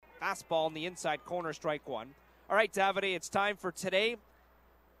fastball in the inside corner, strike one. All right, Davide, it's time for Today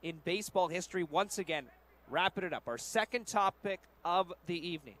in Baseball History once again. Wrapping it up. Our second topic of the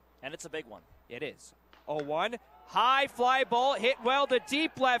evening. And it's a big one. It is. 0-1. High fly ball hit well to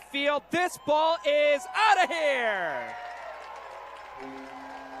deep left field. This ball is out of here.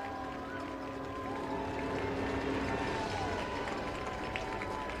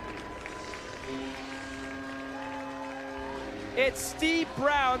 It's Steve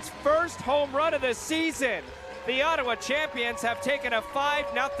Brown's first home run of the season. The Ottawa champions have taken a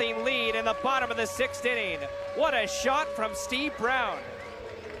 5-0 lead in the bottom of the sixth inning. What a shot from Steve Brown.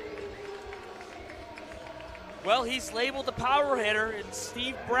 Well, he's labeled a power hitter, and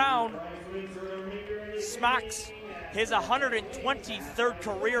Steve Brown smacks his 123rd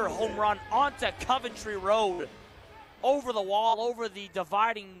career home run onto Coventry Road, over the wall, over the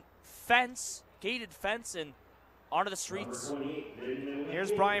dividing fence, gated fence, and onto the streets.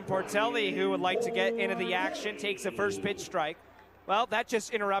 Here's Brian Portelli, who would like to get into the action, takes the first pitch strike. Well, that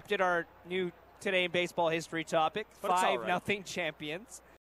just interrupted our new Today in Baseball History topic. 5-0 champions.